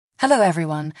Hello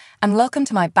everyone, and welcome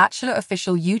to my Bachelor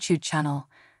Official YouTube channel.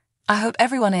 I hope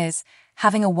everyone is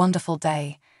having a wonderful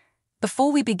day.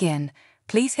 Before we begin,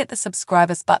 please hit the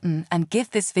subscribers button and give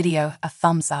this video a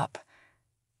thumbs up.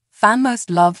 Fan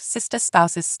most loved Sister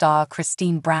Spouses star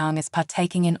Christine Brown is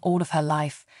partaking in all of her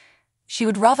life. She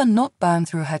would rather not burn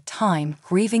through her time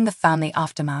grieving the family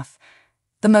aftermath.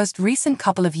 The most recent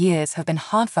couple of years have been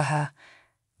hard for her.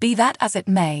 Be that as it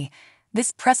may,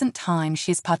 this present time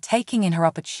she is partaking in her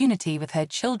opportunity with her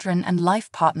children and life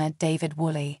partner David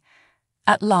Woolley.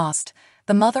 At last,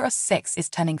 the mother of 6 is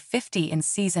turning 50 in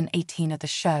season 18 of the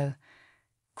show.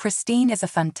 Christine is a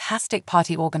fantastic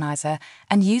party organizer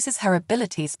and uses her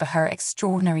abilities for her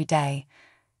extraordinary day.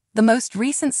 The most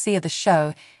recent scene of the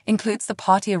show includes the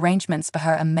party arrangements for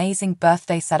her amazing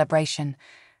birthday celebration.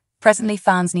 Presently,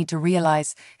 fans need to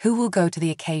realize who will go to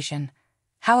the occasion.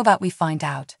 How about we find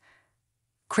out?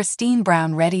 Christine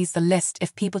Brown readies the list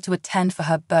of people to attend for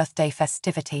her birthday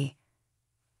festivity.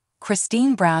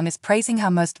 Christine Brown is praising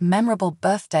her most memorable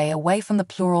birthday away from the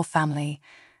plural family.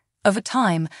 Over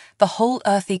time, the whole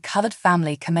earthy-colored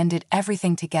family commended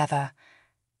everything together.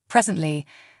 Presently,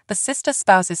 the Sister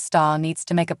Spouses star needs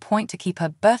to make a point to keep her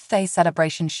birthday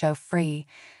celebration show free.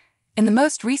 In the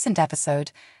most recent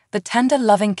episode, the tender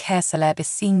loving care celeb is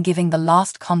seen giving the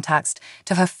last context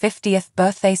to her 50th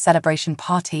birthday celebration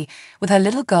party with her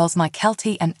little girls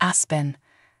Mykelti and Aspen.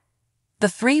 The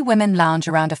 3 women lounge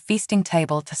around a feasting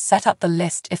table to set up the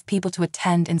list of people to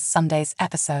attend in Sunday's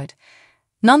episode.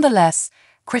 Nonetheless,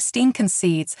 Christine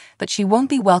concedes that she won't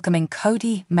be welcoming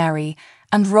Cody, Mary,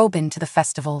 and Robin to the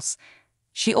festivals.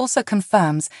 She also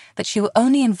confirms that she will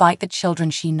only invite the children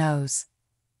she knows.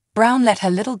 Brown let her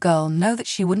little girl know that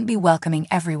she wouldn't be welcoming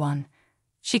everyone.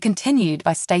 She continued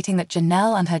by stating that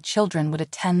Janelle and her children would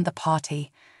attend the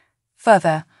party.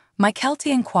 Further,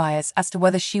 Mykelti inquires as to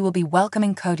whether she will be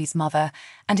welcoming Cody's mother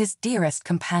and his dearest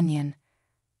companion.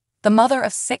 The mother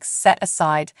of 6 set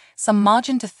aside some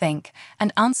margin to think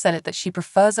and answered that she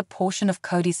prefers a portion of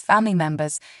Cody's family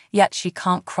members, yet she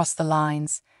can't cross the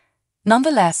lines.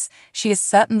 Nonetheless, she is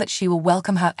certain that she will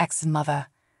welcome her ex's mother.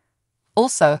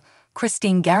 Also,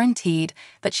 Christine guaranteed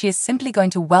that she is simply going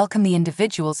to welcome the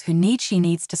individuals who she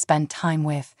needs to spend time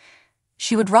with.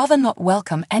 She would rather not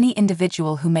welcome any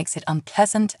individual who makes it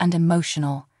unpleasant and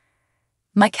emotional.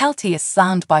 Mykelti is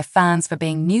slammed by fans for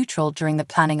being neutral during the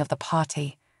planning of the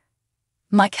party.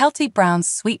 Mykelti Brown's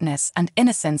sweetness and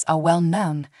innocence are well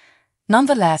known.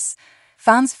 Nonetheless,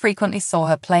 fans frequently saw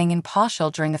her playing impartial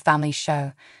during the family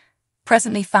show.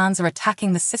 Presently, fans are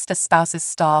attacking the Sister Spouses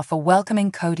star for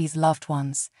welcoming Cody's loved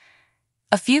ones.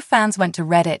 A few fans went to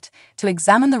Reddit to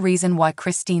examine the reason why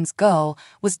Christine's girl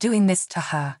was doing this to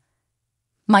her.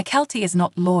 Mykelti is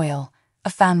not loyal, a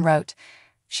fan wrote.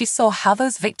 She saw how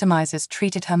those victimizers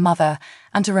treated her mother,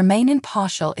 and to remain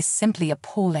impartial is simply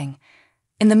appalling.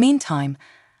 In the meantime,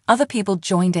 other people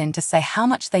joined in to say how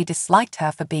much they disliked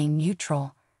her for being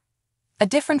neutral. A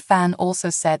different fan also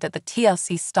said that the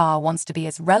TLC star wants to be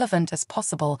as relevant as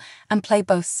possible and play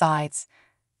both sides.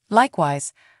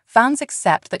 Likewise, fans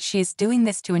accept that she is doing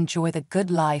this to enjoy the good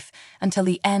life until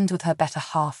the end with her better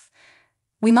half.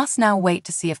 We must now wait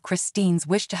to see if Christine's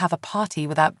wish to have a party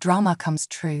without drama comes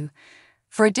true.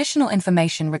 For additional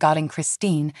information regarding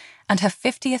Christine and her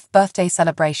 50th birthday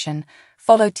celebration,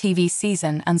 follow TV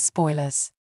season and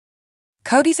spoilers.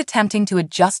 Cody's attempting to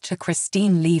adjust to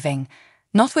Christine leaving,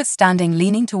 notwithstanding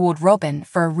leaning toward Robin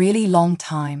for a really long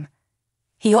time.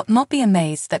 He ought not be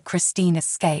amazed that Christine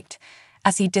escaped,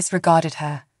 as he disregarded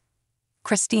her.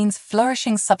 Christine's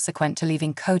flourishing subsequent to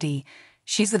leaving Cody,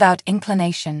 she's without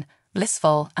inclination,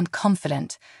 blissful and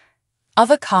confident.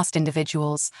 Other cast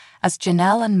individuals, as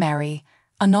Janelle and Mary,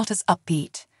 are not as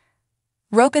upbeat.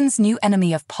 Robin's new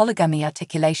enemy of polygamy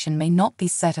articulation may not be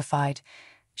certified.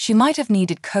 She might have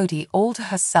needed Cody all to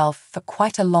herself for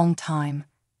quite a long time.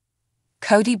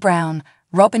 Cody Brown,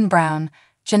 Robin Brown,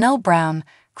 Janelle Brown,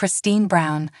 Christine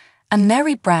Brown, and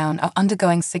Mary Brown are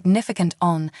undergoing significant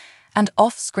on- and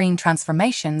off-screen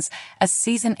transformations as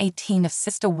season 18 of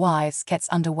Sister Wives gets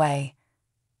underway.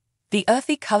 The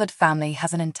earthy-colored family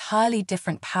has an entirely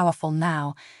different powerful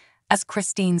now, as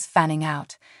Christine's fanning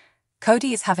out.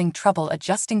 Cody is having trouble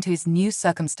adjusting to his new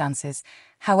circumstances.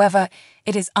 However,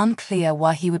 it is unclear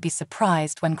why he would be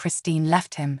surprised when Christine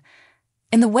left him.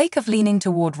 In the wake of leaning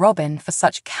toward Robin for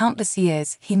such countless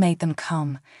years, he made them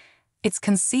come. It's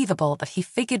conceivable that he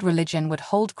figured religion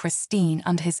would hold Christine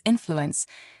under his influence,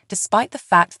 despite the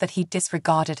fact that he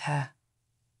disregarded her.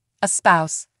 A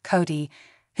spouse, Cody,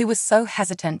 who was so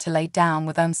hesitant to lay down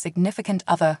with own significant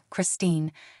other,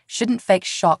 Christine, shouldn't fake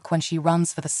shock when she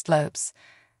runs for the slopes.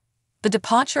 The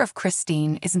departure of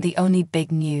Christine isn't the only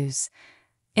big news.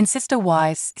 In Sister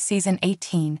Wives, Season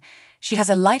 18, she has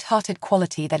a light-hearted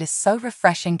quality that is so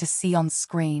refreshing to see on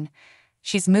screen.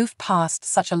 She's moved past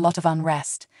such a lot of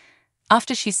unrest.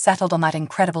 After she's settled on that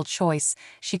incredible choice,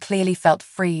 she clearly felt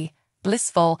free,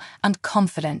 blissful, and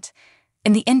confident.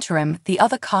 In the interim, the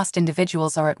other cast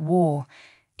individuals are at war.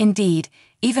 Indeed,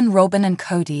 even Robin and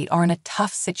Cody are in a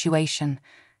tough situation.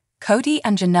 Cody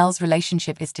and Janelle's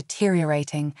relationship is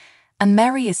deteriorating, and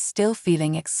Mary is still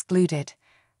feeling excluded.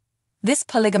 This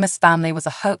polygamous family was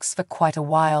a hoax for quite a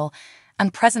while,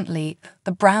 and presently,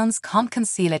 the Browns can't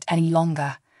conceal it any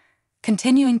longer.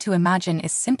 Continuing to imagine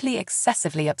is simply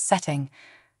excessively upsetting.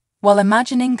 While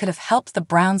imagining could have helped the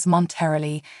Browns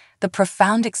monetarily, the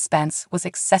profound expense was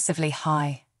excessively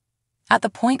high. At the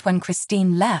point when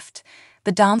Christine left,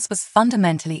 the dance was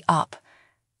fundamentally up.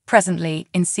 Presently,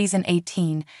 in Season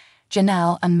 18,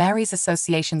 Janelle and Mary's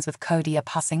associations with Cody are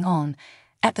passing on,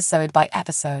 episode by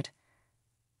episode.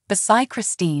 Beside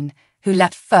Christine, who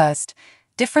left first,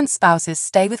 different spouses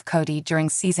stay with Cody during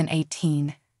Season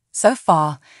 18. So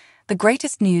far, the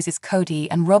greatest news is Cody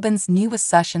and Robin's new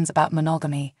assertions about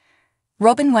monogamy.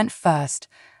 Robin went first,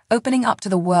 opening up to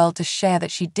the world to share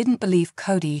that she didn't believe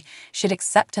Cody should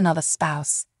accept another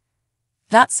spouse.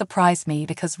 That surprised me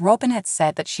because Robin had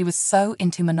said that she was so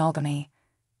into monogamy.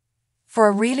 For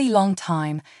a really long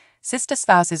time, sister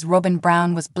spouses Robin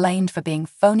Brown was blamed for being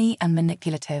phony and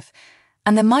manipulative,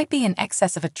 and there might be an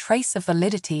excess of a trace of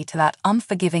validity to that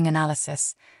unforgiving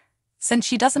analysis. Since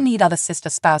she doesn't need other sister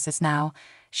spouses now,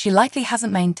 she likely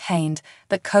hasn't maintained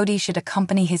that Cody should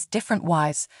accompany his different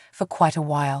wives for quite a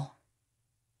while.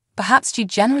 Perhaps she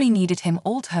generally needed him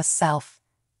all to herself.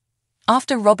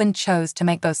 After Robin chose to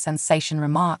make those sensation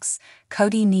remarks,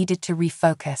 Cody needed to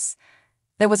refocus.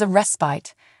 There was a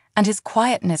respite, and his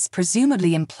quietness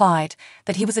presumably implied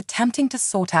that he was attempting to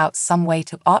sort out some way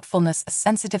to artfulness a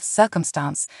sensitive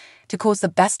circumstance to cause the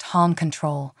best harm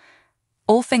control.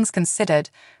 All things considered,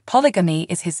 polygamy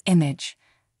is his image.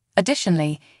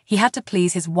 Additionally, he had to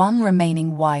please his one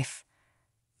remaining wife.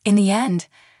 In the end,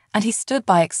 and he stood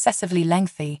by excessively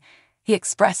lengthy, he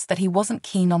expressed that he wasn't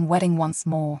keen on wedding once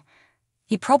more.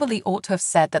 He probably ought to have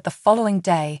said that the following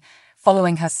day,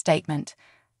 following her statement.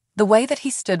 The way that he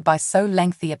stood by so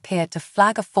lengthy appeared to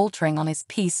flag a faltering on his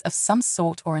piece of some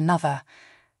sort or another.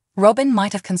 Robin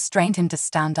might have constrained him to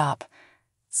stand up.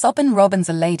 Sobbin Robin's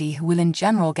a lady who will in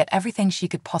general get everything she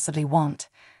could possibly want.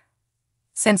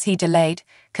 Since he delayed,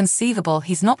 conceivable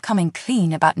he's not coming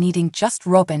clean about needing just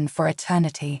Robin for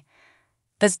eternity.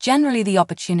 There's generally the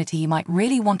opportunity he might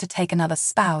really want to take another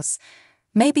spouse,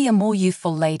 maybe a more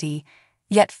youthful lady,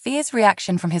 yet fears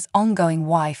reaction from his ongoing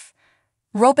wife.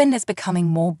 Robin is becoming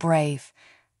more brave.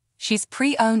 She's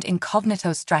pre-owned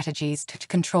incognito strategies to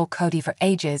control Cody for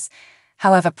ages.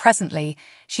 However, presently,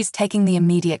 she's taking the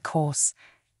immediate course.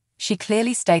 She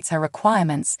clearly states her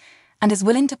requirements and is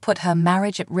willing to put her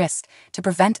marriage at risk to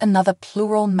prevent another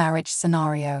plural marriage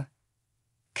scenario.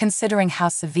 Considering how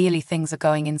severely things are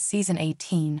going in Season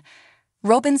 18,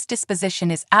 Robin's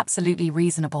disposition is absolutely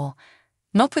reasonable.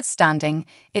 Notwithstanding,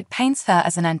 it paints her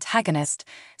as an antagonist,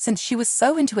 since she was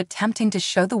so into attempting to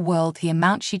show the world the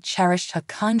amount she cherished her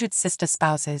kindred sister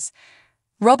spouses.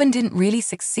 Robin didn't really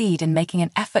succeed in making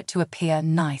an effort to appear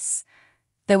nice.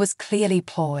 There was clearly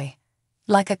ploy.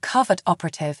 Like a covert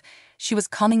operative, she was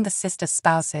conning the sister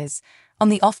spouses, on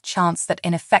the off chance that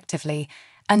ineffectively,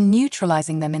 and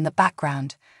neutralizing them in the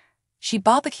background. She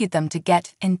barbecued them to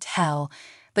get intel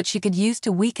that she could use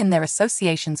to weaken their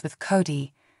associations with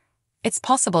Cody. It's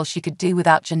possible she could do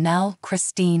without Janelle,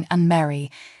 Christine, and Mary,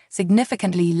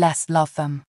 significantly less love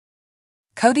them.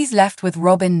 Cody's left with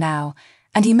Robin now,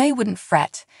 and he wouldn't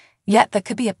fret, yet there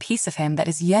could be a piece of him that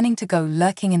is yearning to go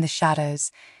lurking in the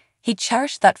shadows. He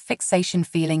cherished that fixation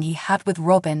feeling he had with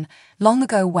Robin long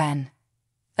ago when.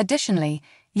 Additionally,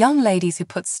 young ladies who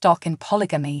put stock in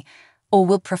polygamy, or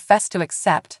will profess to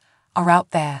accept, are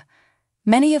out there.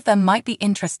 Many of them might be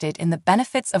interested in the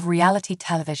benefits of reality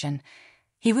television.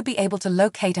 He would be able to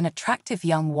locate an attractive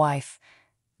young wife.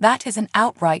 That is an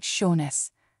outright sureness.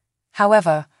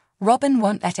 However, Robin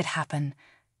won't let it happen.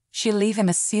 She'll leave him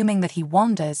assuming that he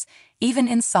wanders, even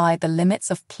inside the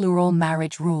limits of plural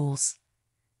marriage rules.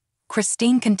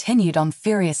 Christine continued on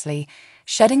furiously,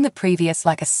 shedding the previous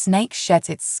like a snake sheds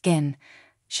its skin.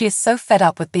 She is so fed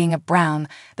up with being a Brown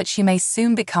that she may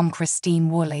soon become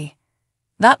Christine Woolley.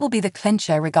 That will be the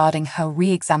clincher regarding her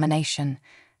re-examination.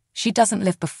 She doesn't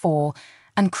live before,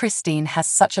 and Christine has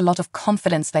such a lot of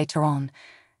confidence later on.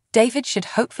 David should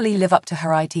hopefully live up to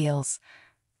her ideals.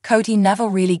 Cody never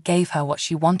really gave her what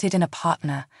she wanted in a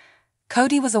partner.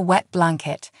 Cody was a wet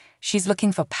blanket. She's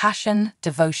looking for passion,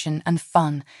 devotion, and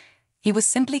fun. He was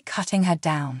simply cutting her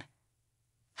down.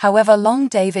 However, Long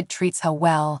David treats her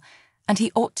well, and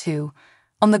he ought to,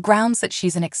 on the grounds that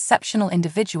she's an exceptional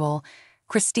individual.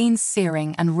 Christine's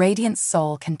searing and radiant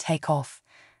soul can take off.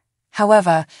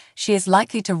 However, she is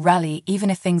likely to rally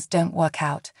even if things don't work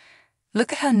out.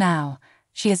 Look at her now.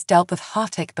 She has dealt with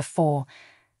heartache before.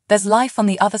 There's life on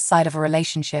the other side of a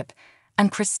relationship,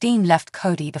 and Christine left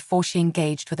Cody before she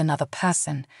engaged with another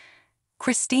person.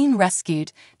 Christine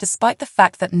rescued, despite the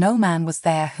fact that no man was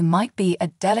there who might be a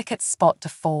delicate spot to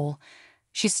fall.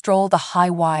 She strolled the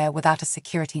high wire without a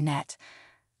security net.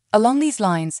 Along these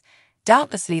lines,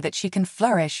 doubtlessly that she can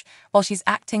flourish while she's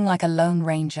acting like a lone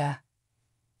ranger.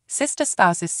 Sister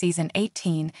Spouses Season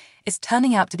 18 is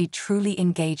turning out to be truly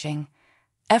engaging.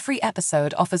 Every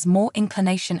episode offers more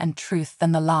inclination and truth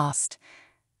than the last.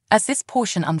 As this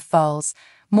portion unfurls,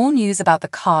 more news about the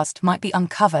cast might be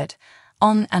uncovered,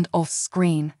 on and off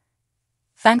screen.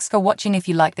 Thanks for watching. If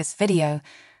you like this video,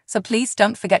 so please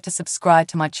don't forget to subscribe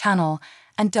to my channel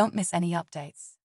and don't miss any updates.